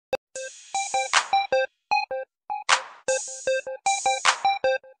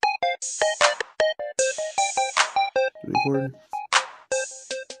Recording.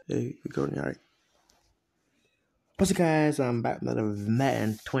 Hey, recording. All right. What's up, guys? I'm back with another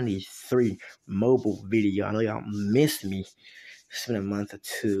Madden 23 mobile video. I know y'all missed me. It's been a month or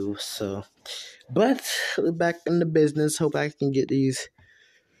two, but we're back in the business. Hope I can get these,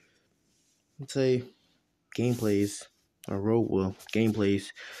 let's say, gameplays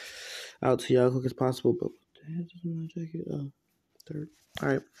gameplays out to y'all as quick as possible. But third. All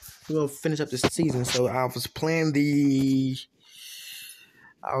right, we're gonna finish up this season. So I was playing the.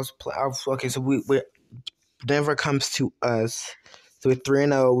 Okay. So we Denver comes to us. So we're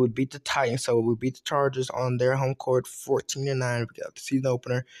 3-0. We beat the Titans. So we beat the Chargers on their home court 14-9. We got the season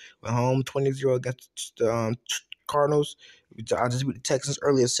opener. We're home 20-0 against the Cardinals. I just beat the Texans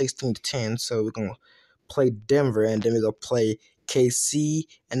earlier 16-10. So we're gonna play Denver, and then we're gonna play KC,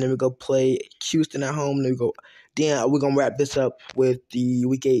 and then we're gonna play Houston at home. And then we're gonna wrap this up with the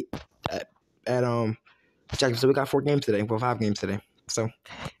week 8 at Jacksonville. So we got 4 games today. Well, 5 games today. So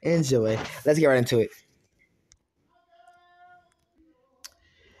enjoy. Let's get right into it.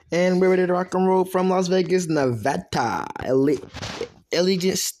 And we're ready to rock and roll from Las Vegas, Nevada.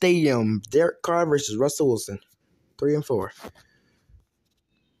 Allegiant Stadium. Derek Carr versus Russell Wilson. 3-4.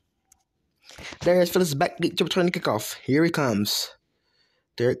 Darius Phillips back to return the kickoff. Here he comes.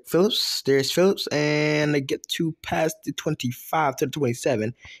 Darius Phillips, and they get to pass the 25 to the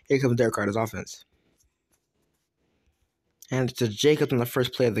 27. Here comes Derek Carr's offense. And it's to Jacobs on the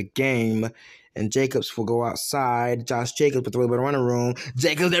first play of the game. And Jacobs will go outside. Josh Jacobs with a little bit of running room.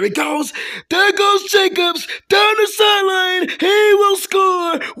 Jacobs, there he goes. There goes Jacobs down the sideline. He will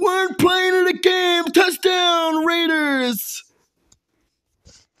score. 1 play into the game. Touchdown, Raiders.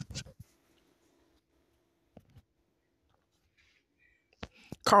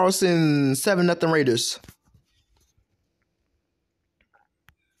 Carlson, 7-0 Raiders.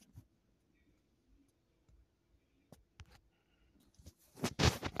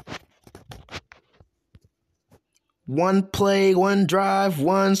 One play, 1 drive,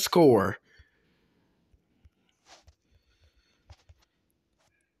 1 score.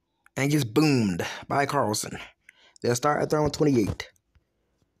 And gets boomed by Carlson. They'll start at their own 28.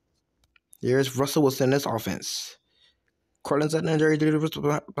 Here's Russell Wilson in this offense. Cortland's at Jerry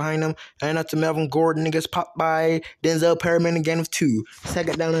behind him. And out to Melvin Gordon. It gets popped by Denzel Perryman in gain of 2.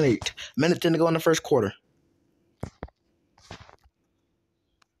 2nd down and 8. Minute 10 to go in the first quarter.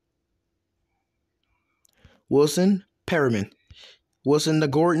 Wilson, Perryman. Wilson to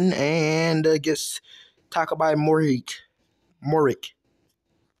Gordon and gets tackled by Morick.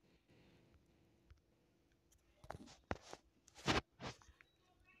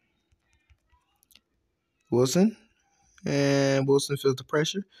 Wilson. And Wilson feels the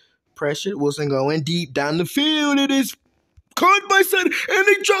pressure. Wilson going deep down the field. It is caught by Sutton. And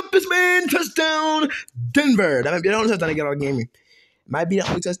they drop this man. Touchdown, Denver. That might be the only touchdown to get out of the game. Might be the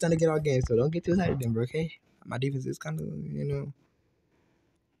only touchdown to get out of the game. So don't get too excited, Denver, okay? My defense is kind of,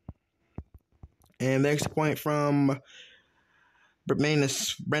 And next point from Brandon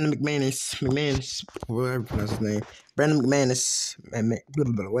McManus, whatever you pronounce his name. Brandon McManus,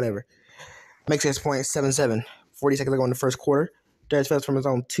 whatever. Makes his point 7-7. 40 seconds ago in the first quarter. Darius Phillips from his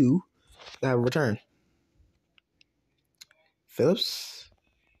own 2. They have a return. Phillips.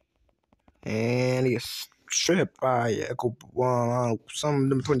 And he gets stripped by some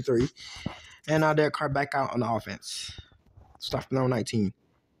number 23. And now Derek Carr back out on the offense. Start from number 19.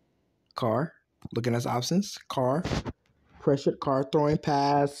 Carr. Looking at his options. Carr. Pressured. Carr throwing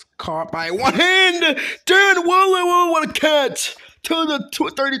pass. Carr by 1 hand. Darren Waller with a catch to the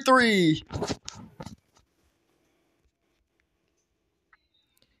 33.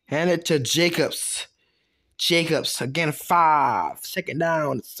 Hand it to Jacobs. Again, 5. 2nd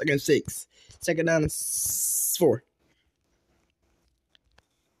down. 2nd 6. 2nd down and 4.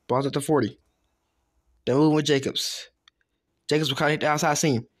 Ball's at the 40. Then moving with Jacobs. Jacobs will kind of hit the outside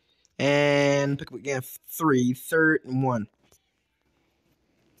seam. And pick up again 3. 3rd and 1.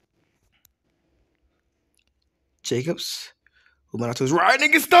 Jacobs. Moving out to his right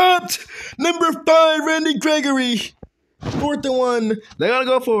and gets stopped. Number 5, Randy Gregory. 4th and 1. They gotta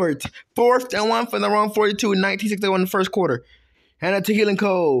go for it. 4th and 1 from the wrong 42. 1961 in the first quarter. And out to Keelan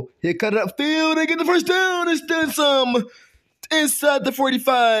Cole. He cut it upfield and get the first down. It's then some. Inside the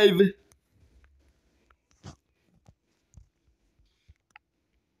 45.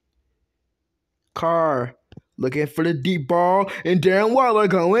 Carr looking for the deep ball. And Darren Waller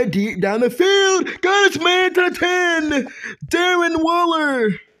going deep down the field. Got his man to the 10. Darren Waller.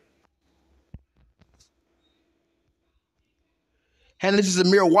 Handed to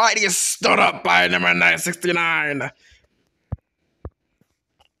Zamir White. He is stood up by number 969.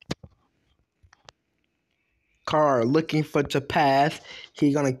 Carr looking for to pass.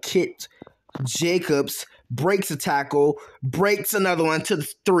 He's gonna kick Jacobs. Breaks a tackle. Breaks another one to the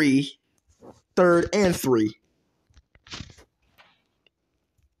 3. 3rd and 3.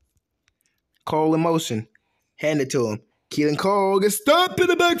 Cole in motion. Hand it to him. Keelan Cole gets stopped in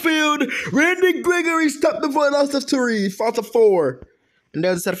the backfield. Randy Gregory stopped the foot. Lost of 3. Falls to 4. And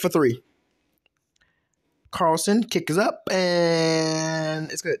there's a set for 3. Carlson kick is up.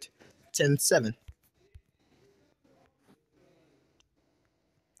 And it's good. 10-7.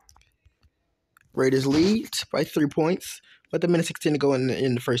 Raiders lead by 3 points. With a minute 16 to go in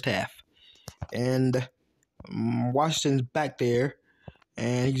the first half. And Washington's back there.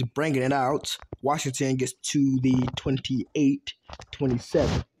 And he's bringing it out. Washington gets to the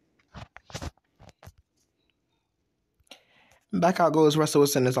 28-27. Back out goes Russell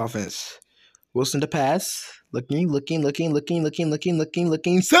Wilson in this offense. Wilson to pass. Looking.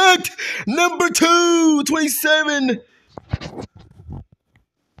 Sacked! Number 2, 27.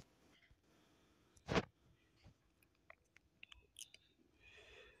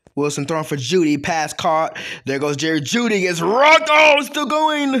 Wilson throwing for Judy. Pass caught. There goes Jerry Judy. Gets rocked. Oh, it's still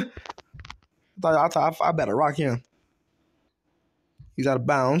going. I better rock him. He's out of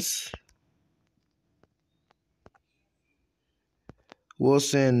bounds.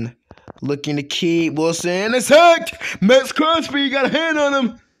 Wilson looking to keep. Wilson is sacked. Max Crosby got a hand on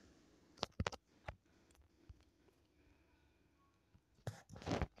him.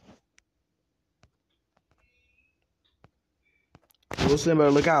 Wilson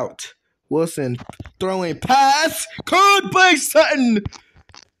better look out. Wilson throwing pass. Caught by Sutton.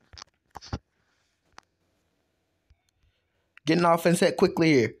 Getting offense set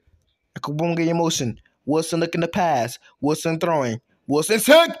quickly here. Won't get your motion. Wilson looking to pass. Wilson throwing. Wilson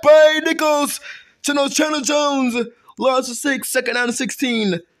sacked by Nichols. Chandler Jones. Lost to 6. Second down to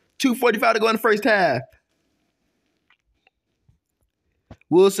 16. 2:45 to go in the first half.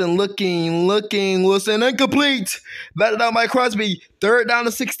 Wilson looking. Wilson incomplete. Batted out by Crosby. 3rd down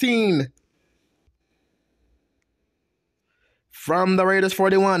to 16. From the Raiders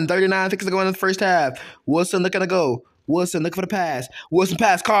 41. 39 seconds to go in the first half. Wilson looking to go. Wilson looking for the pass. Wilson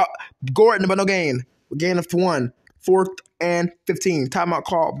pass caught. Gordon, but no gain. Gain of 1. 4th and 15. Timeout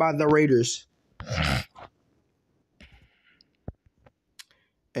called by the Raiders.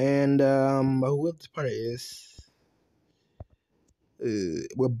 And whoever this punter is,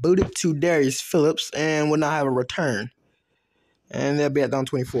 we're booted to Darius Phillips and will not have a return. And they'll be at down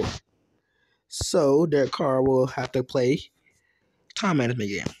 24. So Derek Carr will have to play time management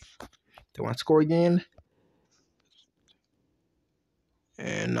game. They want to score again.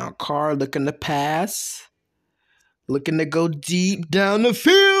 And now Carr looking to pass. Looking to go deep down the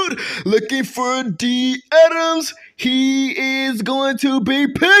field. Looking for D. Adams. He is going to be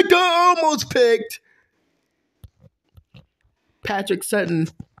picked. Almost picked. Patrick Sutton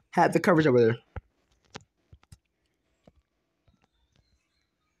had the coverage over there.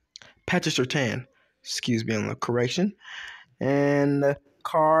 Patrick Surtain. Excuse me on the correction. And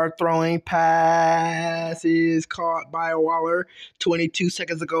Carr throwing pass is caught by Waller. 22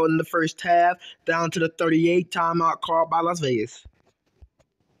 seconds ago in the first half. Down to the 38. Timeout called by Las Vegas.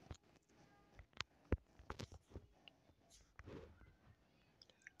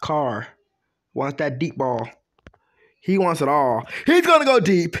 Carr wants that deep ball. He wants it all. He's going to go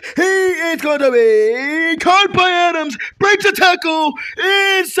deep. He is going to be caught by Adams. Breaks a tackle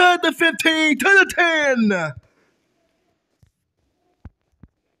inside the 15 to the 10.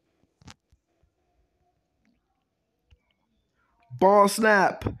 Ball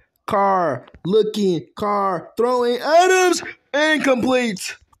snap. Carr looking. Carr throwing. Adams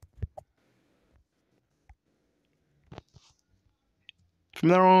incomplete. From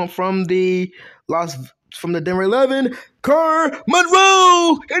there on, from the Denver 11, Carr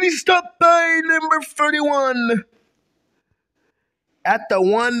Monroe, and he's stopped by number 31 at the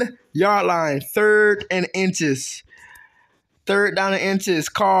 1 yard line. 3rd and inches. 3rd down and inches.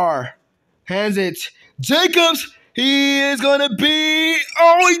 Carr hands it. Jacobs. He is going to be...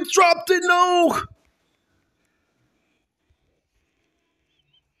 Oh, he dropped it. No.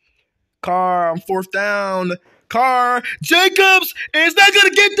 Carr on 4th down. Carr. Jacobs is not going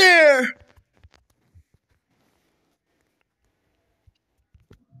to get there.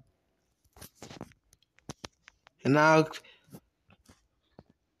 And now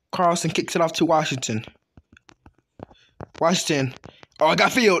Carlson kicks it off to Washington. Washington. Oh, he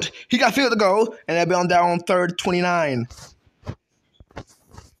got field. He got field to go. And they'll be on down 3rd, 29.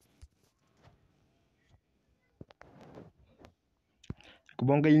 Come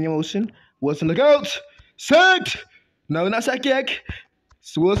on, get in motion. Wilson, look out. Sacked. No, not sacked yet.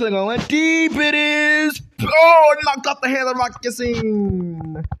 So Wilson going deep. It is. Oh, knocked off the hand of Rock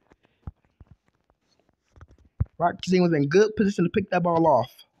Ya-Sin. Rock Ya-Sin was in good position to pick that ball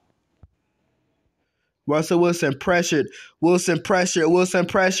off. Russell Wilson pressured. Wilson pressured. Wilson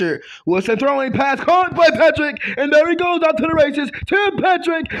pressured. Wilson throwing pass caught by Patrick. And there he goes out to the races. To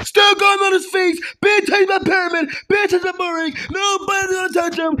Patrick. Still going on his feet. Big chase by Perriman. Big chase by Murray. Nobody's going to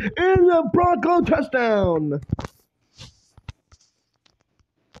touch him. In the Bronco touchdown.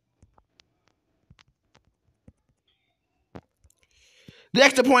 The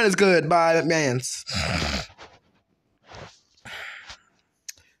extra point is good by McMahons.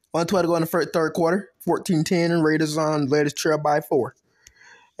 1:12 to go in the third quarter. 14-10. Raiders on latest trail by 4.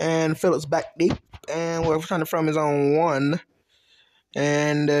 And Phillips back deep. And we're trying to from his own 1.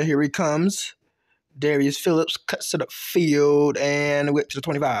 And here he comes. Darius Phillips cuts to the field and whip to the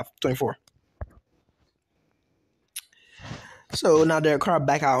 24. So now Derek Carr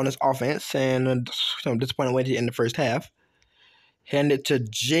back out on his offense. And disappointing way to end the first half. Handed to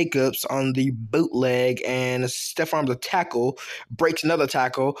Jacobs on the bootleg, and Stefan's a tackle, breaks another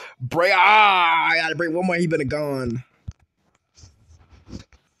tackle. I gotta break one more, he been gone.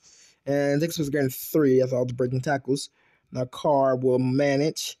 And Jacobs was getting 3 after all the breaking tackles. Now Carr will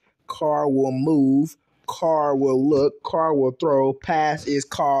manage, Carr will move, Carr will look, Carr will throw. Pass is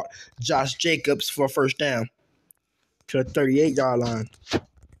caught. Josh Jacobs for a first down to the 38-yard line.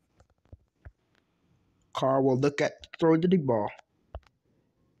 Carr will look at throw the deep ball.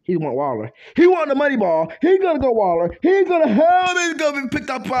 He want Waller. He want the money ball. He gonna go Waller. He's gonna have it. Gonna be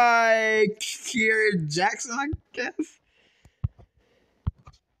picked up by Kieran Jackson, I guess.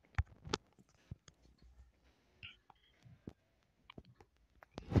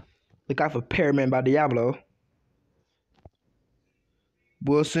 Look out for Perriman by Diablo.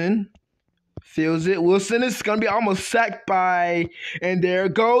 Wilson feels it. Wilson is gonna be almost sacked by, and there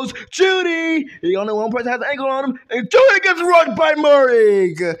goes Judy. The only one person has an ankle on him, and Judy gets rushed by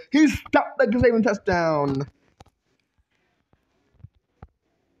Murray. He stopped the saving touchdown.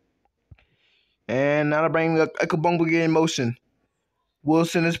 And now to bring Ekabonga in motion.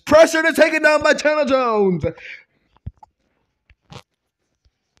 Wilson is pressured and taken down by Chandler Jones.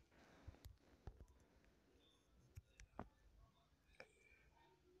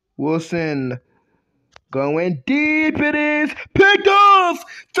 Wilson going deep. It is picked off.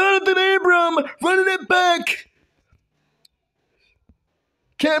 Jonathan Abram running it back.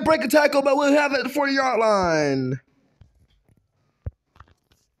 Can't break a tackle, but we'll have it at the 40-yard line.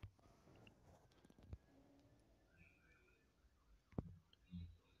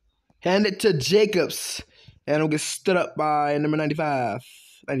 Hand it to Jacobs. And it'll get stood up by number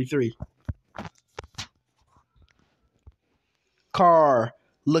 93. Carr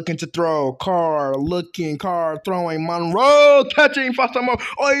looking to throw. Carr looking. Carr throwing. Monroe catching. Foster Monroe.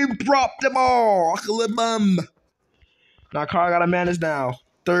 Oh, he dropped the ball. Now Carr got to manage now.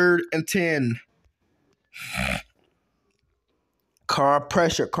 3rd and 10. Carr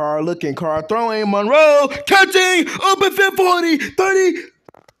pressure. Carr looking. Carr throwing. Monroe catching. Open 40, 30,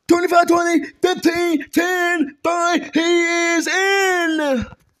 25, 20, 15, 10, 5. He is in.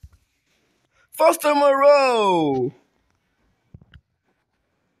 Foster Monroe.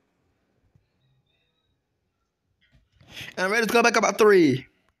 And Raiders go back about 3.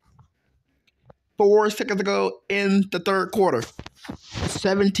 4 seconds to go in the third quarter.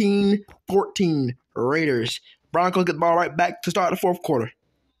 17-14 Raiders. Broncos get the ball right back to start the fourth quarter.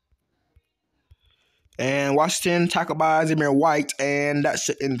 And Washington tackled by Zamir White, and that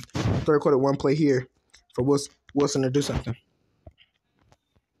should in third quarter 1 play here for Wilson to do something.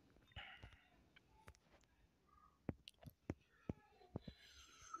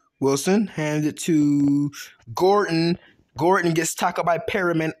 Wilson hands it to Gordon. Gordon gets tackled by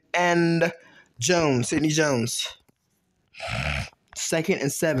Perriman and Sidney Jones. 2nd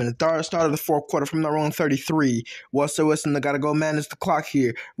and 7. The start of the fourth quarter from their own 33. Wilson got to go manage the clock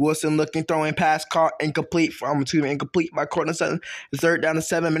here. Wilson looking, throwing pass, caught, incomplete by Cortland Sutton. The 3rd down to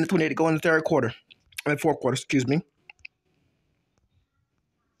 7 minutes 28 to go in the fourth quarter, excuse me.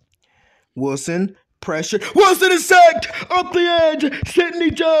 Wilson, pressure. Wilson is sacked off the edge.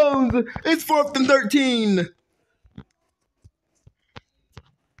 Sidney Jones. It's 4th and 13.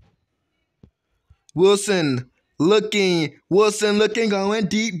 Wilson looking, going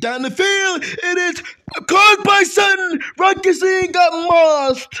deep down the field. It is caught by Sutton. Rock Ya-Sin got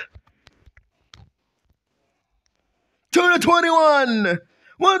lost. 2-21.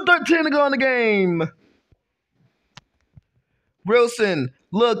 1:13 to go in the game. Wilson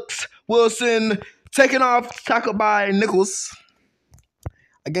looks. Wilson taken off, tackled by Nichols.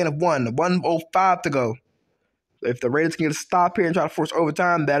 A gain of 105 to go. If the Raiders can get a stop here and try to force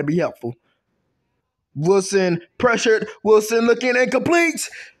overtime, that'd be helpful. Wilson pressured. Wilson looking incomplete.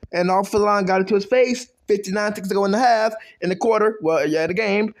 And off the line got it to his face. 59 seconds to go in the half. In the quarter. Well, yeah, the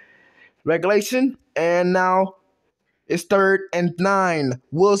game. Regulation. And now it's 3rd and 9.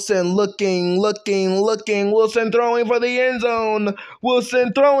 Wilson looking. Wilson throwing for the end zone.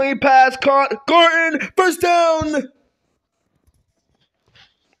 Wilson throwing pass caught. Gordon. First down.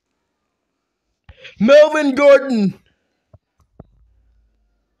 Melvin Gordon.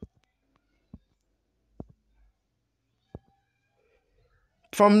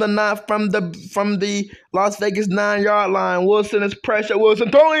 From the Las Vegas 9-yard line. Wilson is pressure. Wilson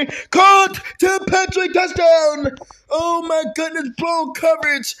throwing. Caught to Patrick. Touchdown. Oh my goodness. Blown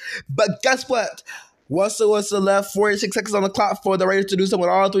coverage. But guess what? Russell left 46 seconds on the clock for the Raiders to do something with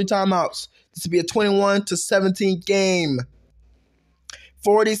all 3 timeouts. This will be a 21-17 game.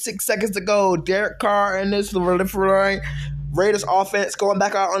 46 seconds to go. Derek Carr and this Raiders offense going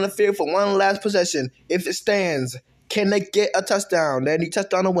back out on the field for one last possession. If it stands, can they get a touchdown? They need a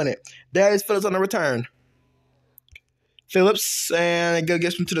touchdown to win it. Darius Phillips on the return. Phillips, and it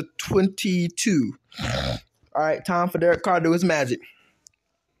gets him to the 22. All right, time for Derek Carr to do his magic.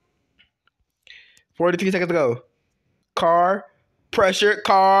 43 seconds to go. Carr, pressure.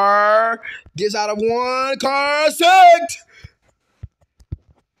 Carr gets out of 1. Carr sacked.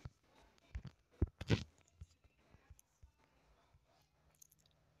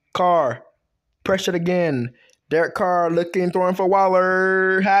 Carr, pressured again. Derek Carr looking, throwing for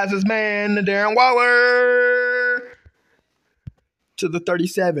Waller. Has his man, Darren Waller. To the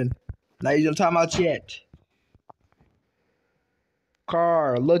 37. Not using timeout yet.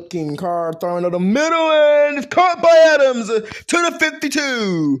 Carr looking. Carr throwing to the middle, and it's caught by Adams to the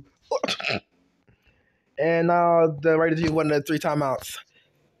 52. And now the Raiders use one of the 3 timeouts.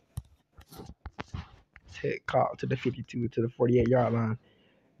 Hit caught to the 52 to the 48-yard line.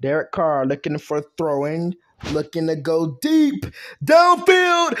 Derek Carr looking for throwing, looking to go deep,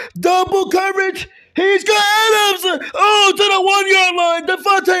 downfield, double coverage. He's got Adams. Oh, to the 1-yard line,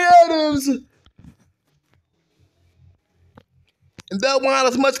 Devontae Adams. And they'll want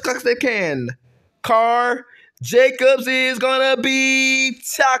as much clock as they can. Carr, Jacobs is going to be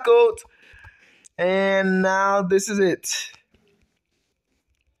tackled. And now this is it.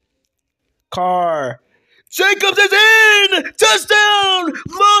 Carr. Jacobs is in! Touchdown!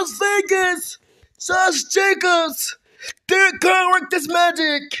 Las Vegas! Josh Jacobs! Derek Carr worked this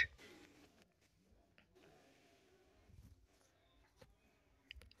magic!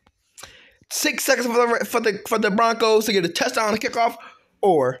 Six seconds for the Broncos to get a touchdown on the kickoff,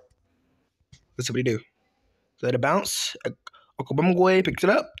 or let's see what he do. Let it bounce. Okwuegbunam picks it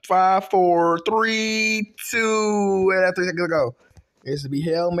up. 5, 4, 3, 2, and 3 seconds to go. It's to be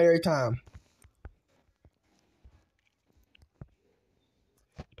Hail Mary time.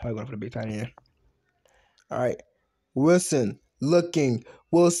 Probably going for the big tight end. All right. Wilson looking.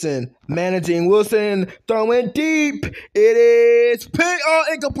 Wilson managing. Wilson throwing deep. It is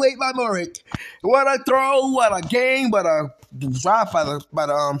incomplete by Murray. What a throw. What a game. What a drop by the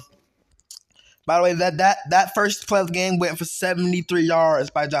way, that first play of the game went for 73 yards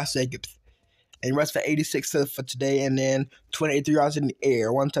by Josh Jacobs. And he rushed for 86 for today, and then 23 yards in the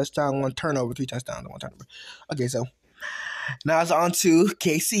air. 1 touchdown, 1 turnover, 3 touchdowns, 1 turnover. Okay, so now it's on to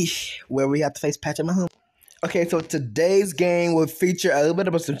KC, where we have to face Patrick Mahomes. Okay, so today's game will feature a little bit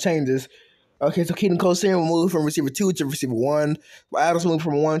of some changes. Okay, so Keaton Cole-Senior will move from receiver 2 to receiver 1. Adams will move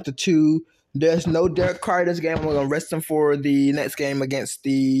from 1 to 2. There's no Derek Carr this game. I'm going to rest him for the next game against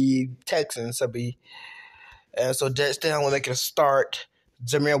the Texans. So Derek Staley will make it a start.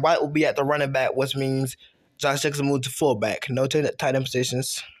 Jameer White will be at the running back, which means Josh Jacobs will move to fullback. No tight end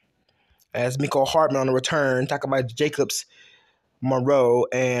positions. As Mecole Hardman on the return, talking about Jacobs, Monroe,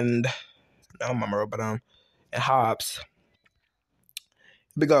 and Hobbs. Here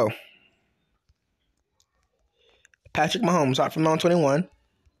we go. Patrick Mahomes, out from 21. Of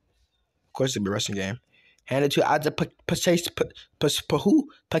course, it'll be a rushing game. Handed to Isaac Pacheco.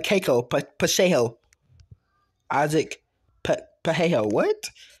 Isaac Pacheco. What?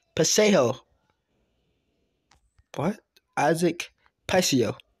 Pacheco. What? Isaac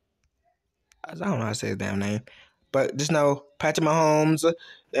Pacheco. I don't know how to say his damn name. But just know Patrick Mahomes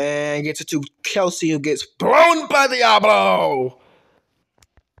and gets it to Kelsey, who gets blown by Diablo.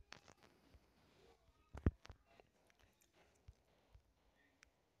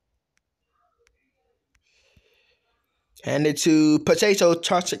 Handed to Pacheco,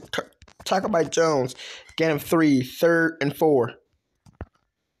 tackled by Jones. Get him 3, 3rd and 4.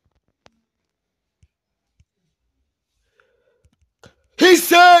 He's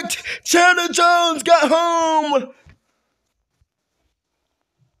sacked! White! Chandler Jones got home!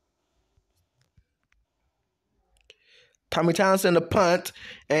 Tommy Townsend the punt,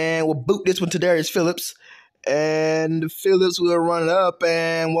 and we'll boot this one to Darius Phillips. And Phillips will run it up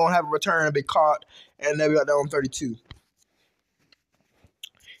and won't have a return and be caught, and they'll be out there on 32.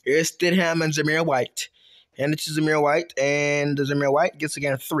 Here's Stidham and Zamir White. And it's Zamir White, and Zamir White gets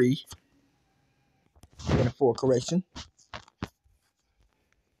again 3. Again a 4, correction.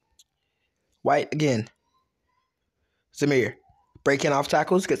 White again. Zamir. Breaking off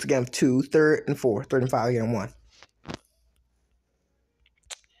tackles, gets again 2, 3rd and 4. 3rd and 5, again 1.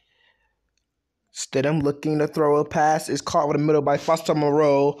 Stidham looking to throw a pass, is caught with the middle by Foster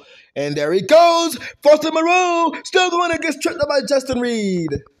Moreau. And there he goes! Foster Moreau still going to get tripped up by Justin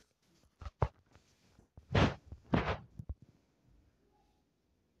Reed.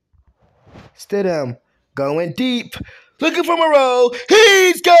 Stidham going deep, looking for Moreau.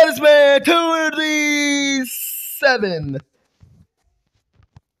 He's got his man to the 7.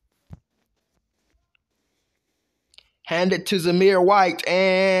 Hand it to Zamir White,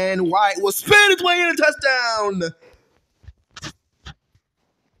 and White will spin his way in a touchdown.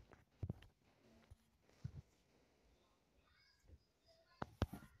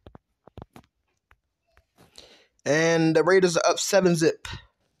 And the Raiders are up 7-zip.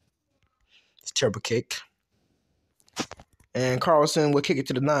 It's a terrible kick. And Carlson will kick it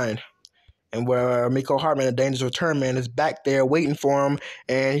to the 9. And where Mecole Hardman, a dangerous return man, is back there waiting for him.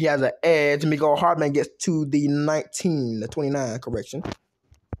 And he has an edge. Mecole Hardman gets to the 19, the 29, correction.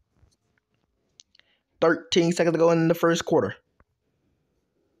 13 seconds to go in the first quarter.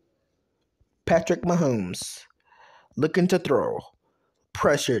 Patrick Mahomes looking to throw.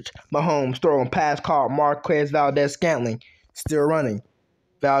 Pressured. Mahomes throwing pass called Marquez Valdez-Scantling. Still running.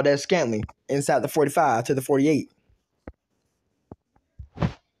 Valdez-Scantling inside the 45 to the 48.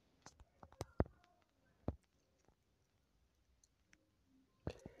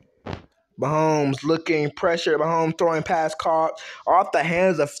 Mahomes looking pressured. Mahomes throwing pass caught off the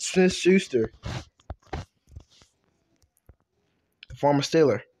hands of Smith-Schuster, the former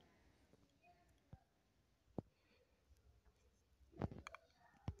Steeler.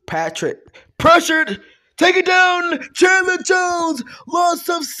 Patrick pressured. Take it down. Chandler Jones. Loss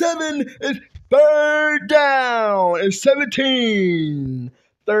of 7. It's 3rd down. It's 17.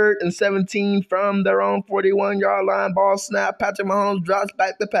 3rd and 17 from their own 41-yard line. Ball snap. Patrick Mahomes drops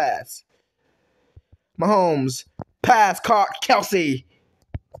back the pass. Mahomes. Pass caught. Kelsey.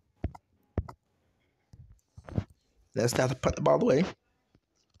 Let's have to put the ball away.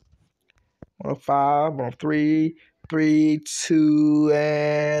 105, 103, 3, 2,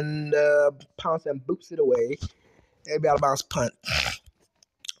 and Pounce and boots it away. It'll be out of bounds punt.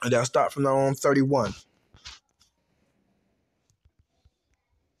 And they'll start from their own 31.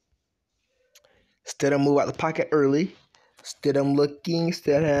 Stidham move out the pocket early. Stidham looking.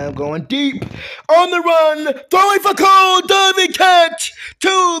 Stidham going deep. On the run. Throwing for Cole. Diving catch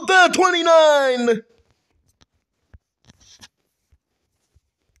to the 29.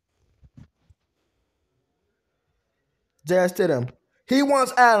 Jarrett Stidham. He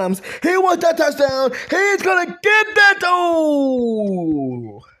wants Adams. He wants that touchdown. He's going to get that.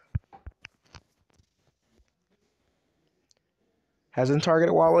 Oh! Hasn't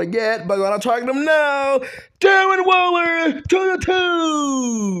targeted Waller yet, but going to target him now. Darren Waller to the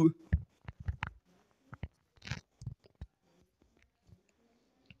 2.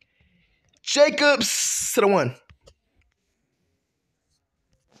 Jacobs to the 1.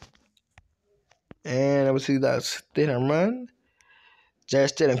 And I will see that Stidham run.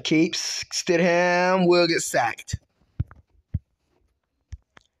 Jarrett Stidham keeps. Stidham will get sacked.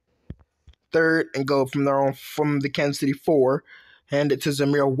 3rd and go from the Kansas City 4. Hand it to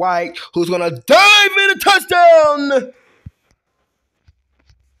Zamir White, who's going to dive in a touchdown.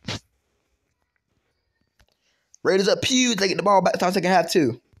 Raiders up huge. They get the ball back to the second half,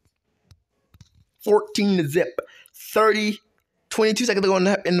 too. 14-0. 22 seconds to go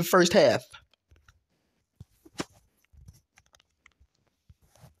in the first half.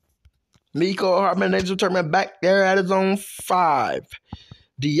 Mecole Hardman, next return back there at his own 5.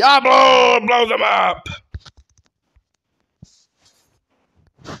 Diablo blows him up.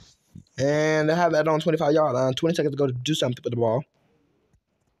 And they have that on 25-yard line. 20 seconds to go to do something with the ball.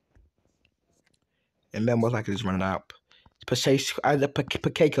 And then most likely just run it out. Pacheco.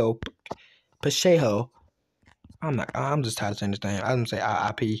 I'm just tired of saying this thing. I'm going to say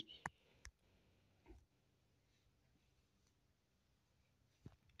IIP.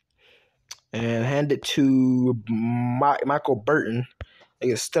 And hand it to Michael Burton. They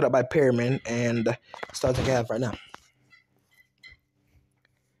get stood up by Perriman and start to half right now.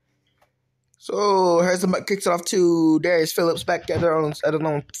 So Harrison kicks it off to Darius Phillips back at their own at his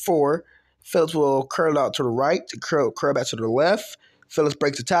own 4. Phillips will curl out to the right, curl back to the left. Phillips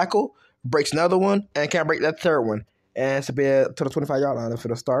breaks a tackle, breaks another one, and can't break that third one. And it's a bit to the 25-yard line for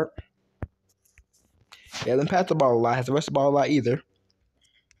the start. He hasn't passed the ball a lot, hasn't rushed the ball a lot either.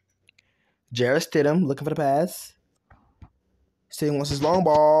 Jarrett Stidham looking for the pass. Stidham wants his long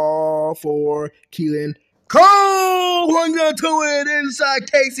ball for Keelan Cole. Going to it inside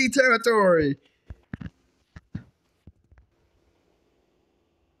KC territory.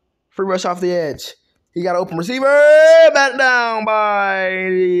 Free rush off the edge. He got an open receiver. Back down by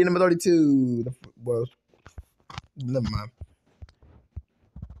number 32. Well, never mind.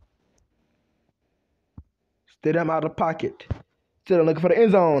 Stidham out of the pocket. Stidham looking for the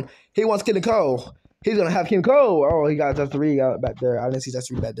end zone. He wants Keelan Cole. He's going to have Keelan Cole. Oh, he got just 3 out back there. I didn't see just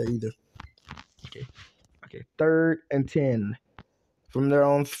 3 back there either. Okay. 3rd and 10. From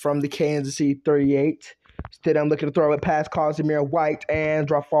the Kansas City 38. Stidham looking to throw it past Casimir White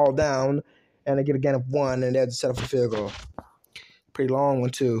and fall down. And they get a gain of 1, and they're just set up for field goal. Pretty long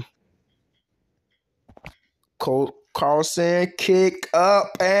one, too. Carlson kick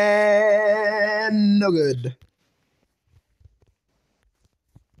up and no good.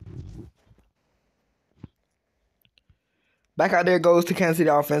 Back out there goes to Kansas City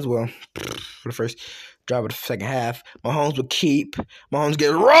offense. Well, for the first drive of the second half, Mahomes will keep. Mahomes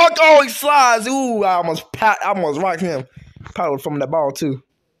gets rocked. Oh, he slides. Ooh, I almost rocked him. Probably from that ball too.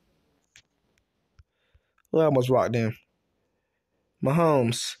 I almost rocked him.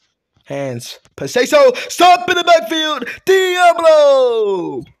 Mahomes, hands, Paseso, stop in the backfield,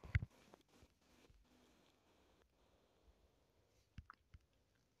 Diablo.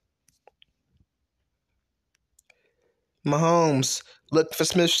 Mahomes looked for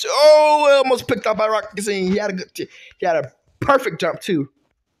Smith. Oh, almost picked up by Rockison. He had a perfect jump too.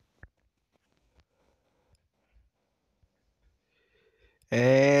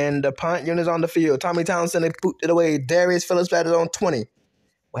 And the punt unit is on the field. Tommy Townsend, they booted it away. Darius Phillips batted on 20.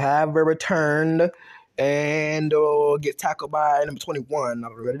 Will have a return and get tackled by number 21. I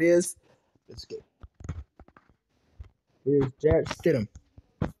don't know what it is. Let's go. Here's Jarrett Stidham.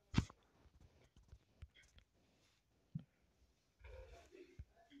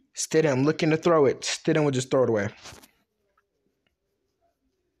 Stidham looking to throw it. Stidham will just throw it away.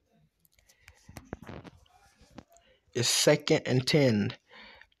 It's 2nd and 10.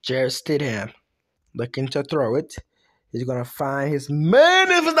 Jarrett Stidham looking to throw it. He's going to find his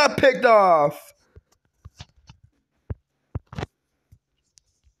man if it's not picked off.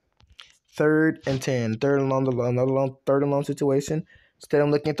 3rd and 10. Third and long situation.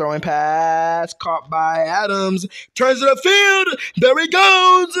 Stidham looking, throwing pass. Caught by Adams. Turns to the field. There he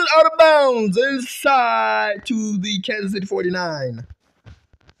goes. Out of bounds. Inside to the Kansas City 49.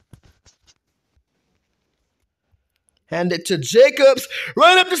 Hand it to Jacobs.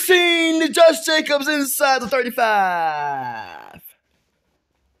 Right up the scene. Josh Jacobs inside the 35.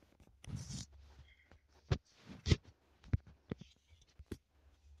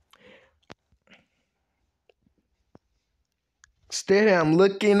 Stidham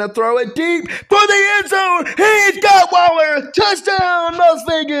looking to throw it deep for the end zone. He's got Waller. Touchdown, Las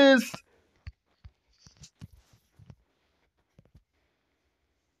Vegas.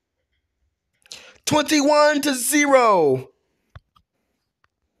 $21-0.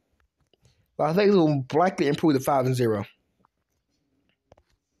 Las Vegas will likely improve to 5-0.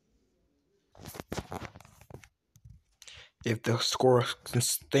 If the score can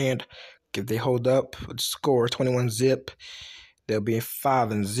stand, if they hold up with the score 21-zip, they'll be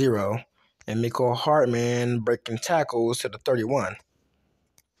 5-0. And Mecole Hardman breaking tackles to the 31.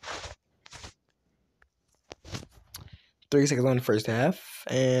 3 seconds on the first half,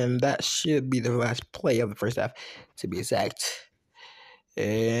 and that should be the last play of the first half, to be exact.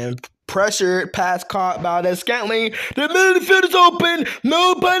 And pressured, pass caught by that Scantling. The middle of the field is open.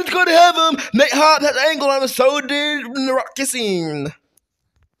 Nobody's going to have him. Nate Hobbs has an angle on him, so did Rockison.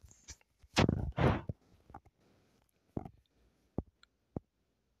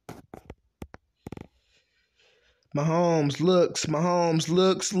 Mahomes looks,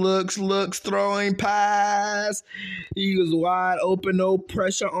 throwing pass. He was wide open, no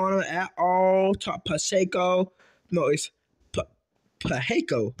pressure on him at all. Top Pacheco. No, it's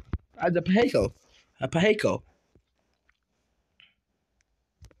Pacheco. Pacheco.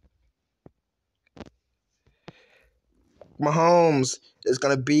 Mahomes is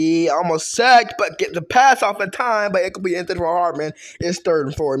going to be almost sacked, but get the pass off in time, but it could be entered for Hardman. It's 3rd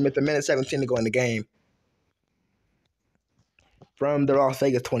and 4 with a minute 17 to go in the game. From the Las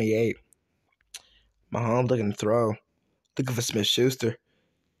Vegas 28. Mahomes looking to throw. Looking for Smith-Schuster.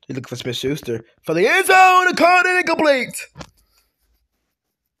 He's looking for Smith-Schuster for the end zone. The caught and incomplete.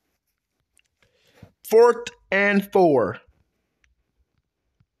 4th and 4.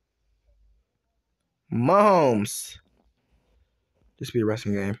 Mahomes. This be a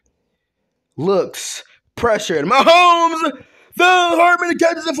wrestling game. Looks pressured. Mahomes. The Hartman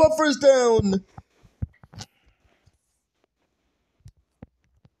catches it for first down.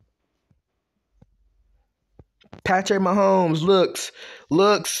 Patrick Mahomes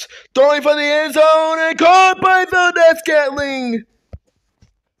looks, throwing for the end zone and caught by Valdez Scantling.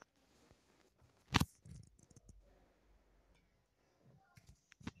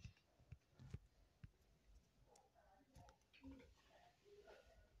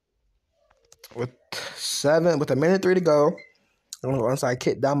 With a minute 3 to go, onside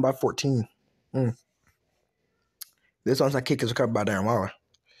kick down by 14. This onside kick is recovered by Darren Waller,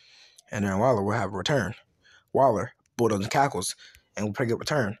 and Darren Waller will have a return. Waller, Bulldogs and cackles, and we'll play a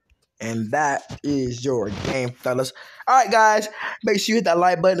return. And that is your game, fellas. All right, guys. Make sure you hit that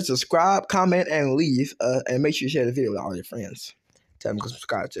like button, subscribe, comment, and leave. And make sure you share the video with all your friends. Tell them to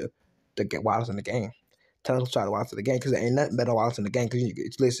subscribe to get Wilds in the game. Tell them to try to watch the game because there ain't nothing better than Wilds in the game.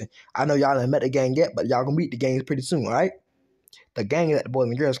 Because listen, I know y'all ain't met the gang yet, but y'all gonna meet the gangs pretty soon, all right? The gang is at the Boys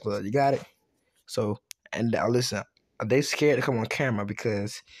and Girls Club. You got it? So, and listen, they scared to come on camera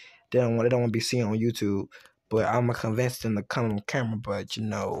because they don't want to be seen on YouTube. But I'm convince them to come on camera. But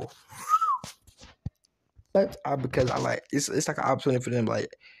but because I like it's like an opportunity for them.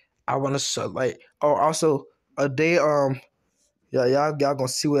 Like I want to show also a day y'all gonna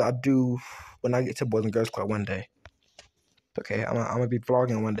see what I do when I get to Boys and Girls Club one day. Okay, I'm gonna be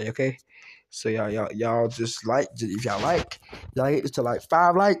vlogging one day. Okay, so y'all just if y'all get it to like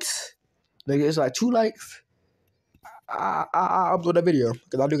 5 likes, nigga, it's like 2 likes. I upload that video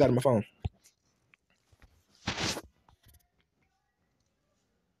because I do got it on my phone.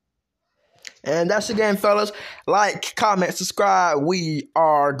 And that's the game, fellas. Like, comment, subscribe. We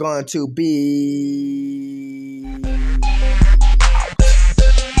are going to be